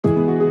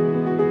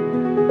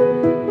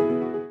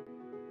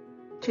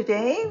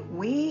Today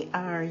we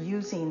are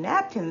using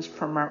napkins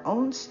from our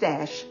own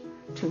stash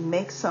to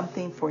make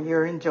something for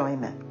your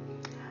enjoyment.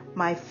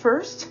 My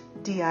first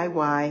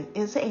DIY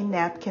is a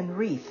napkin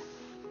wreath.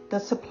 The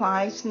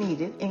supplies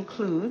needed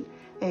include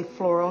a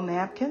floral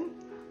napkin,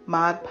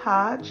 Mod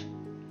Podge,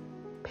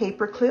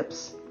 paper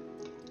clips,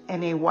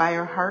 and a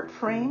wire heart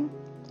frame,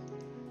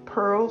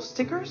 pearl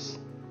stickers,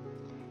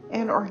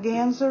 and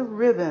organza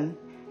ribbon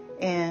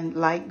in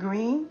light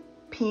green,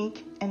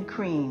 pink, and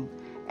cream,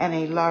 and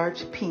a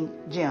large pink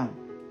gem.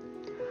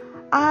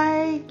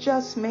 I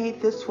just made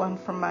this one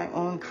from my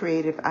own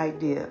creative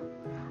idea.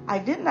 I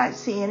did not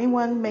see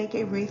anyone make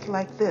a wreath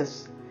like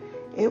this.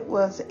 It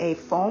was a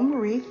foam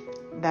wreath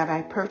that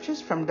I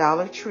purchased from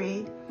Dollar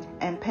Tree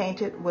and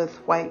painted with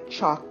white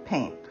chalk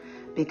paint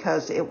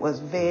because it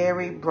was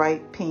very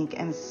bright pink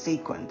and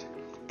sequined,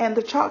 and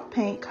the chalk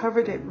paint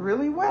covered it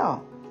really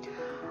well.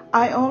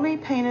 I only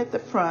painted the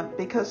front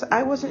because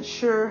I wasn't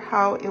sure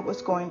how it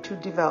was going to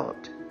develop.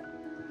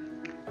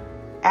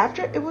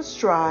 After it was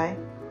dry,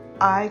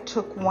 I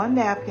took one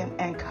napkin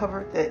and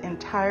covered the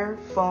entire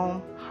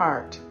foam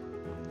heart.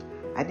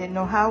 I didn't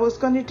know how I was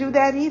going to do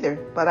that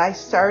either, but I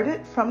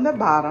started from the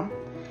bottom,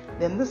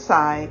 then the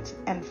sides,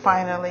 and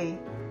finally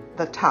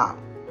the top.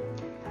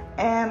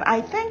 And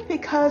I think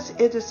because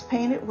it is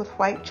painted with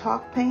white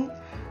chalk paint,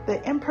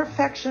 the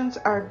imperfections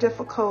are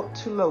difficult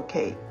to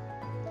locate.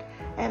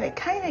 And it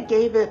kind of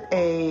gave it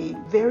a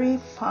very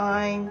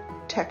fine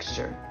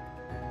texture.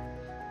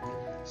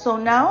 So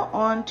now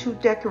on to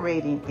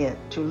decorating it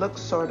to look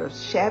sort of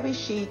shabby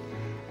chic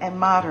and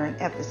modern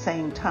at the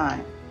same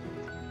time.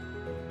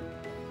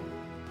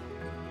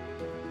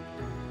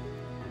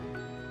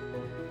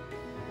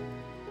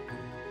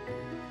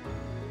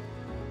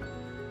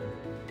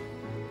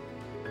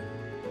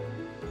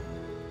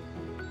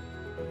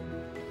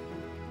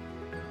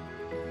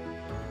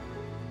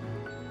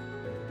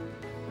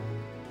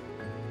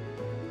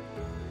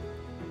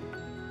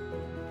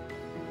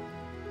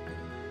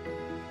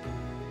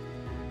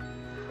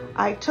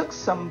 I took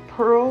some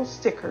pearl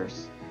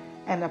stickers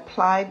and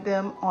applied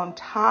them on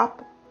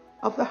top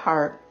of the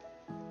heart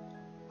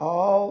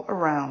all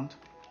around.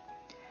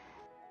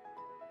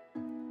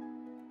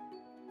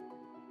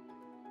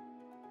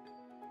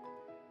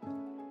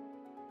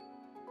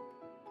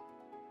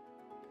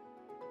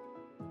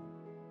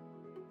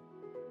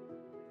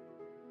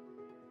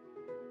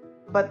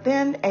 But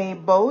then a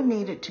bow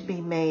needed to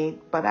be made,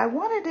 but I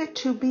wanted it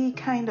to be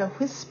kind of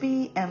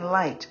wispy and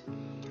light.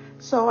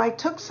 So I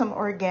took some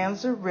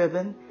organza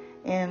ribbon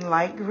in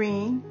light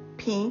green,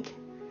 pink,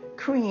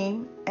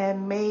 cream,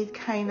 and made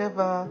kind of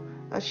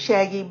a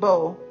shaggy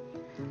bow.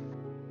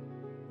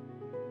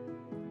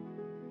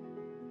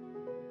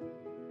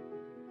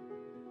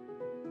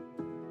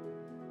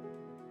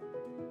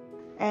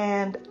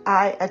 And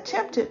I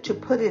attempted to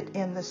put it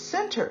in the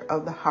center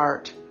of the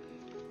heart,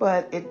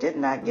 but it did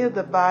not give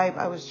the vibe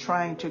I was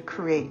trying to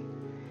create.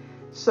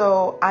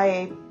 So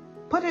I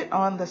put it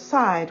on the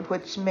side,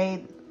 which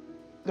made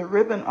the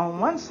ribbon on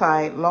one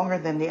side longer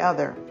than the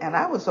other, and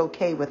I was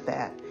okay with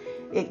that.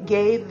 It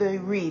gave the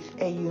wreath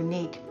a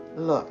unique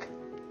look.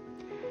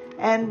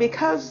 And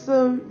because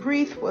the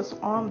wreath was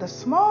on the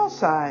small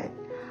side,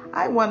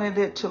 I wanted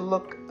it to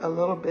look a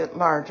little bit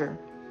larger.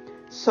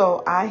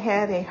 So I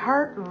had a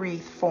heart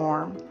wreath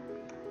form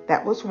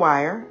that was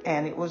wire,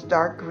 and it was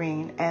dark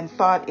green, and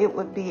thought it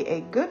would be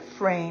a good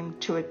frame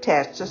to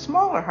attach the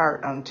smaller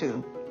heart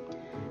onto.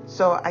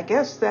 So I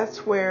guess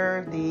that's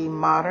where the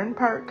modern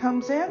part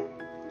comes in.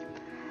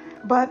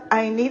 But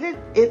I needed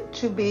it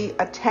to be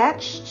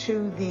attached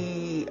to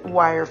the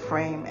wire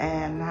frame,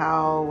 and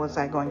how was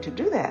I going to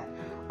do that?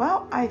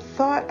 Well, I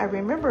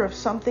remember of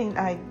something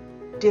I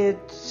did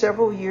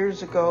several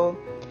years ago,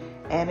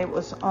 and it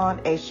was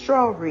on a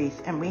straw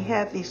wreath, and we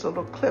had these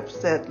little clips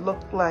that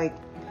looked like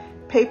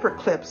paper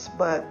clips,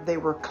 but they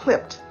were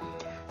clipped.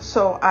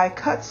 So I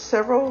cut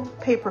several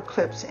paper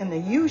clips in the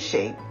U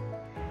shape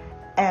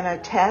and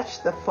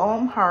attached the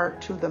foam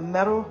heart to the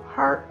metal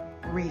heart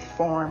wreath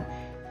form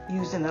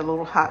using a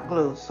little hot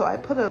glue. So I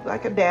put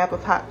like a dab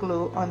of hot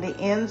glue on the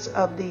ends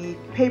of the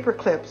paper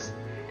clips,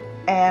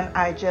 and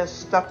I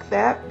just stuck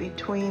that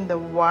between the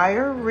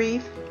wire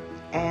wreath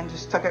and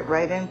just stuck it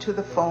right into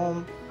the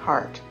foam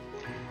heart.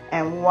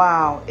 And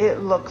wow,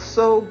 it looks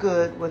so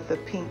good with the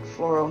pink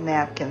floral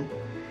napkin.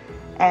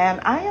 And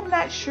I am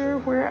not sure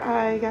where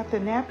I got the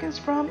napkins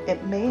from.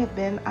 It may have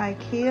been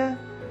IKEA,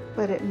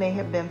 but it may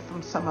have been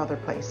from some other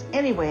place.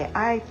 Anyway,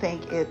 I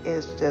think it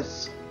is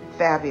just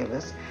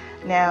fabulous.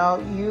 Now,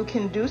 you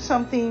can do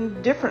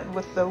something different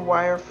with the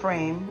wire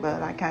frame,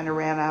 but I kind of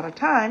ran out of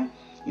time.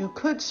 You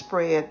could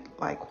spray it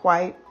like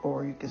white,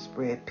 or you can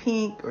spray it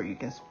pink, or you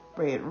can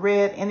spray it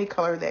red, any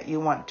color that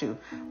you want to.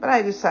 But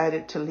I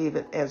decided to leave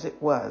it as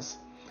it was.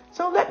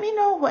 So let me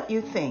know what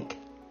you think.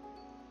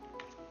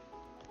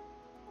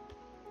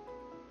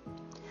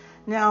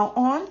 Now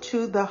on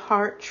to the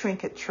heart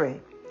trinket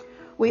tray.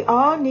 We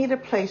all need a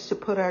place to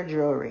put our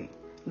jewelry,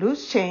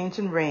 loose chains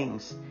and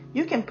rings.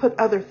 You can put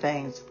other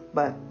things,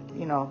 but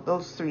you know,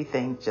 those three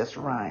things just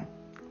rhyme.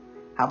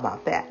 How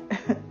about that?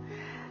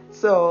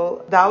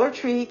 So Dollar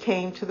Tree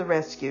came to the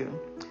rescue.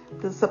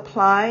 The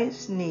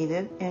supplies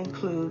needed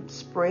include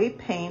spray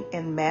paint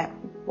in matte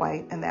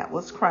white, and that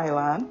was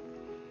Krylon,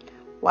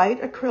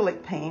 white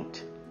acrylic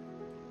paint,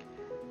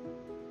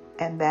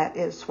 and that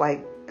is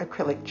white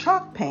acrylic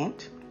chalk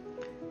paint,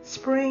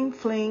 spring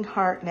fling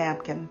heart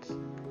napkins,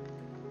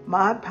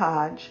 Mod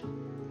Podge,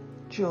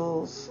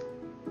 jewels,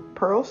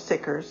 pearl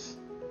stickers,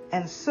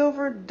 and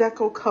silver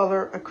Decor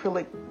color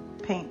acrylic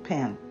paint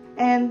pen.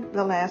 And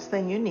the last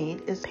thing you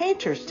need is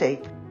painter's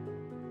tape.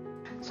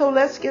 So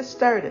let's get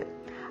started.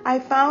 I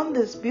found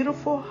this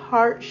beautiful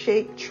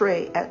heart-shaped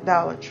tray at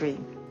Dollar Tree.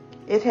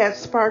 It had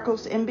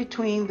sparkles in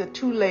between the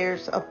two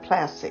layers of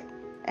plastic,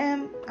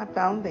 and I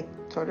found they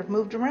sort of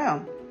moved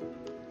around.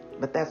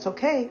 But that's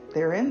okay,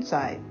 they're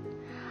inside.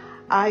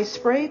 I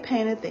spray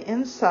painted the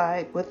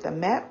inside with the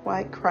matte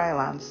white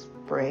Krylon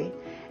spray,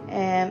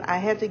 and I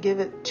had to give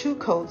it 2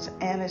 coats,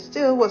 and it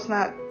still was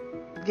not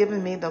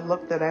giving me the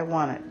look that I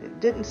wanted. It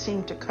didn't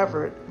seem to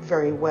cover it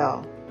very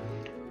well.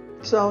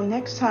 So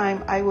next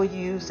time I will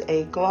use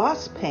a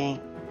gloss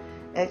paint,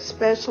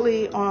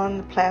 especially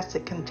on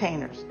plastic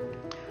containers.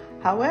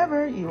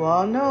 However, you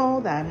all know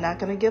that I'm not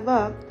going to give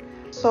up.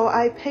 So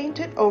I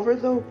painted over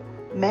the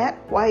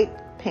matte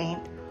white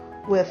paint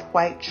with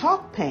white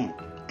chalk paint,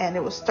 and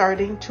it was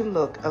starting to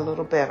look a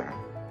little better.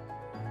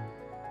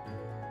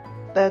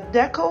 The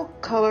Decor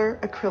color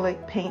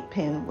acrylic paint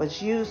pen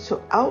was used to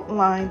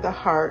outline the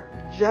heart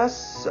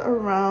just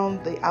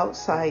around the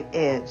outside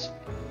edge.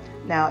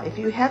 Now, if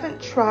you haven't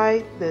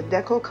tried the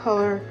Decor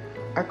color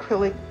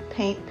acrylic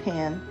paint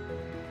pen,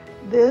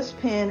 this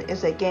pen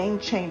is a game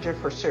changer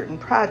for certain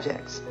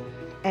projects,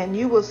 and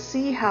you will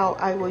see how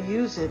I will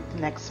use it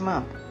next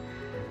month.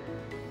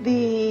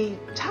 The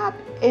top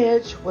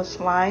edge was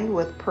lined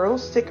with pearl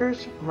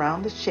stickers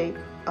around the shape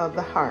of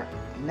the heart.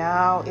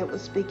 Now it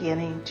was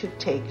beginning to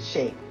take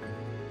shape.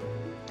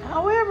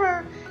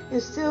 However,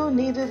 it still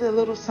needed a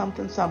little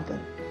something.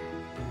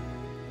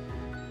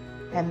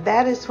 And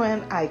that is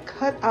when I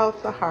cut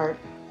out the heart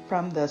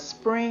from the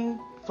spring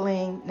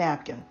fling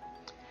napkin.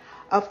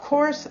 Of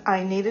course,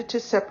 I needed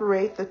to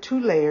separate the 2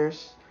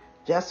 layers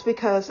just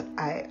because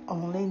I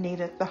only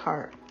needed the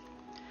heart.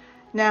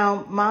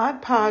 Now,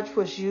 Mod Podge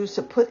was used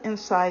to put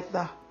inside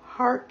the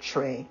heart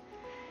tray,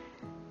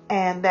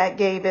 and that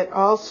gave it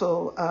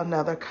also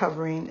another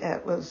covering.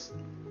 It was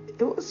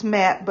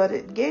matte, but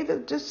it gave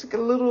it just a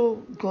little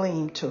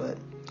gleam to it.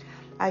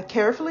 I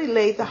carefully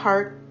laid the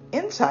heart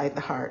inside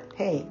the heart.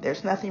 Hey,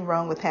 there's nothing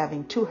wrong with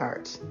having 2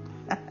 hearts.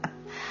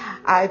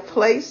 I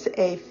placed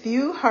a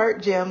few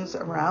heart gems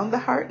around the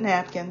heart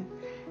napkin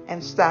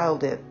and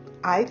styled it.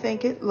 I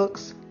think it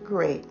looks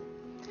great.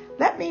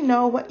 Let me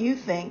know what you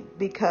think,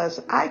 because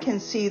I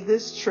can see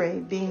this tray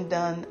being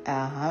done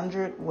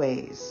 100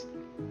 ways.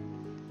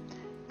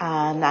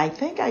 And I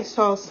think I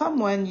saw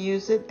someone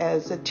use it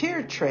as a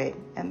tiered tray,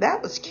 and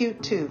that was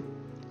cute too.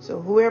 So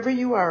whoever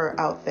you are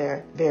out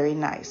there, very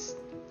nice.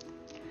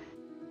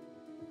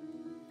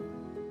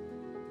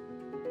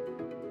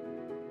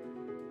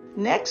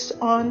 Next,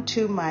 on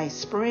to my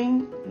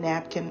spring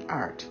napkin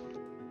art.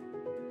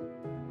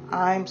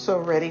 I'm so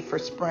ready for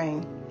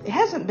spring. It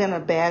hasn't been a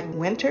bad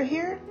winter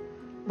here,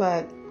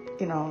 but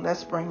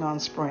let's bring on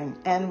spring.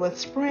 And with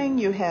spring,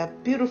 you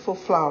have beautiful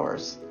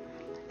flowers.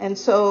 And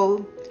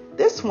so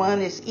this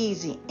one is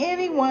easy.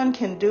 Anyone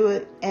can do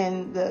it.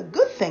 And the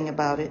good thing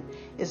about it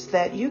is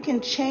that you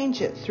can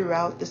change it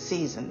throughout the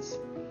seasons.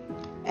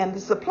 And the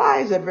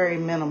supplies are very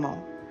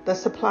minimal. The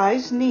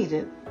supplies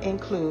needed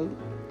include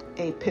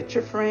a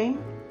picture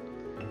frame,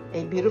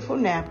 a beautiful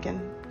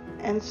napkin,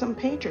 and some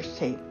painter's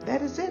tape.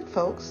 That is it,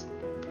 folks.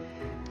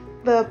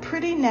 The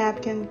pretty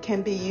napkin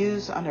can be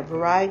used on a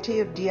variety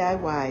of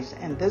DIYs,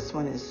 and this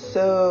one is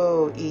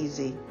so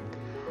easy.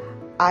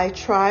 I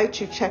try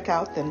to check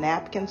out the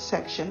napkin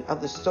section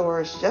of the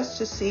stores just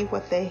to see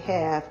what they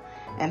have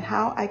and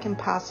how I can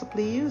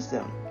possibly use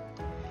them.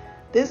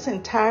 This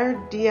entire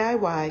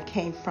DIY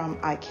came from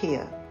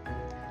IKEA.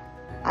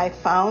 I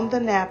found the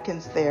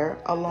napkins there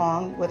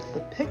along with the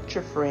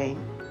picture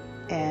frame,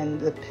 and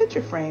the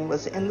picture frame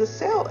was in the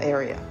sale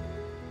area.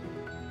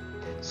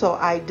 So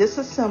I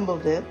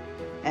disassembled it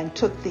and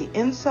took the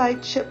inside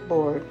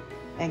chipboard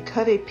and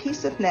cut a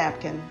piece of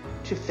napkin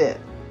to fit.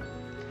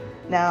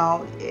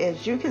 Now,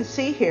 as you can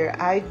see here,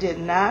 I did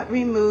not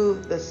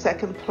remove the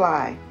second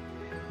ply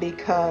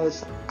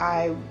because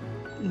I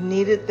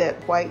needed that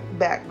white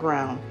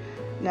background.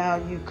 Now,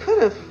 you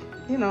could have,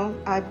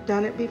 I've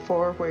done it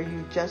before where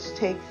you just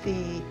take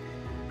the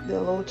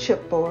little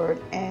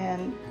chipboard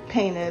and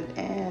paint it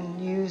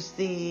and use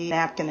the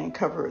napkin and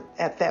cover it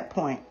at that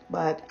point.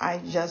 But I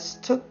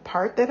just took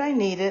part that I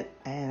needed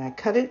and I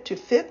cut it to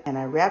fit and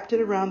I wrapped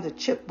it around the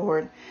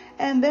chipboard,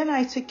 and then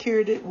I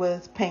secured it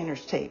with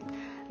painter's tape.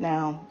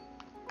 Now,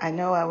 I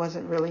know I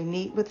wasn't really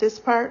neat with this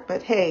part,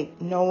 but hey,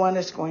 no one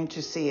is going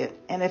to see it.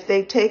 And if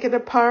they take it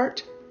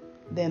apart,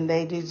 then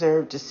they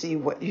deserve to see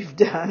what you've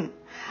done.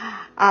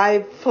 I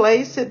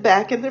placed it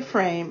back in the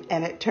frame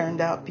and it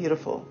turned out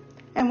beautiful.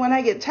 And when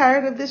I get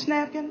tired of this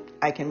napkin,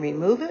 I can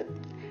remove it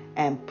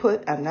and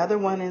put another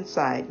one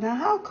inside. Now,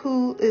 how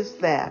cool is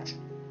that?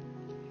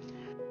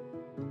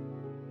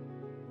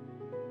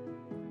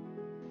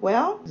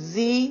 Well,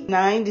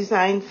 Z9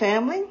 Design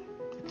family,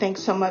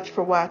 thanks so much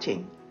for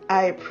watching.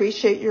 I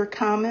appreciate your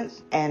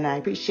comments, and I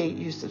appreciate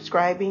you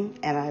subscribing,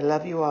 and I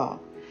love you all.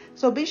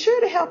 So be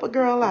sure to help a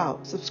girl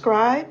out.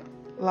 Subscribe,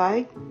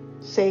 like,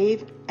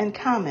 save, and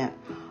comment.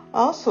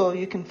 Also,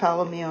 you can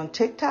follow me on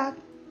TikTok,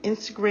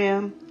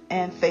 Instagram,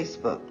 and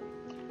Facebook.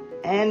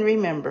 And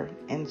remember,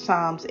 in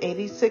Psalms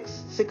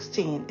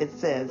 86:16, it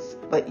says,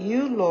 "But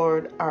you,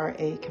 Lord, are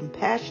a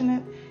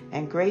compassionate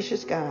and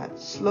gracious God,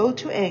 slow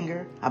to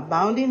anger,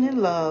 abounding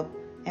in love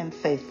and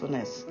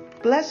faithfulness."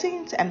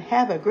 Blessings and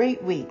have a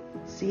great week.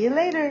 See you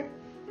later.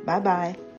 Bye-bye.